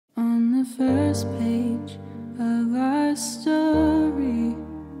the first page of our story,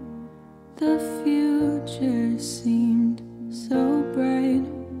 the future seemed so bright.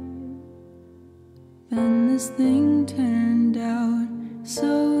 Then this thing turned out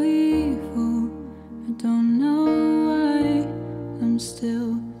so evil. I don't know why I'm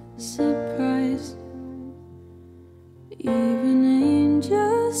still surprised. Even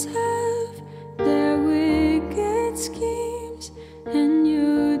angels have their wicked schemes, and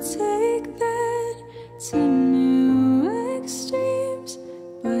you take that to new extremes.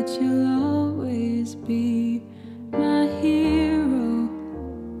 But you'll always be my hero,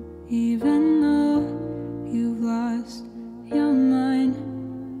 even though you've lost your mind.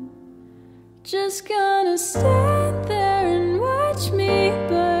 Just gonna stand there and watch me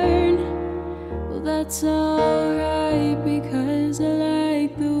burn. Well, that's alright, because I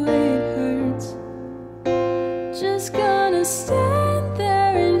like the way it hurts. Just gonna stand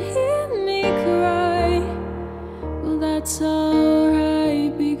there and hear me cry. Well, that's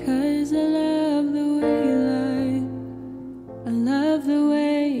alright, because I love the way you lie. I love the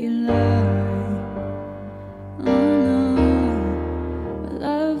way you lie. Oh no, I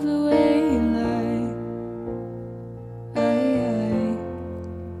love the way you lie.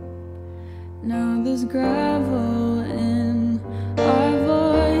 Now there's gravel in our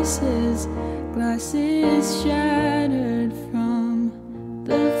voices, glasses shattered from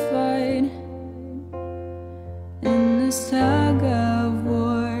the fight. In this tug of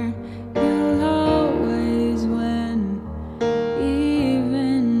war, you'll always win,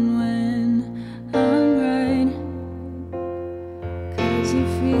 even when I'm right. 'Cause you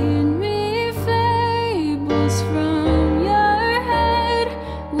feed me fables from your head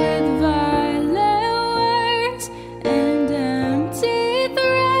with violent words and empty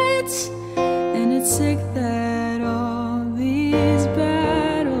threats. And it's sick that all these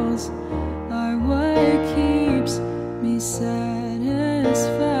battles are what keeps me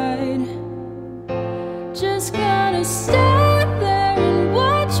satisfied. Just gonna stand there and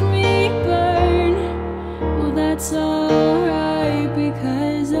watch me burn. Well, that's alright,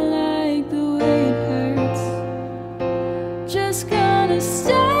 because I like the way it hurts. Just gonna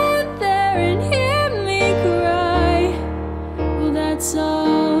stand there and hear me cry. Well, that's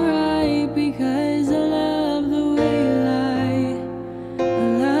alright, because I love the way you lie. I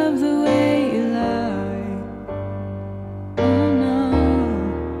love the way you lie. Oh no,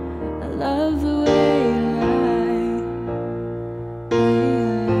 I love the way you lie.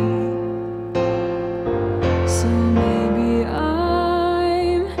 So maybe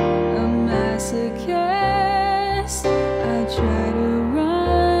I'm a masochist. I try to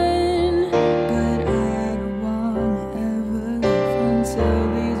run, but I don't wanna ever live until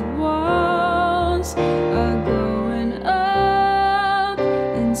these walls are going up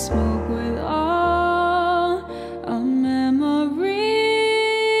in smoke with all our memories.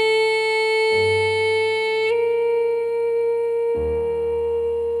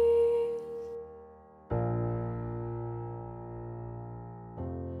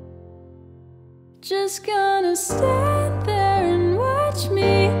 Just gonna stand there and watch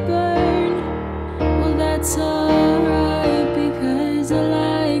me burn. Well, that's all.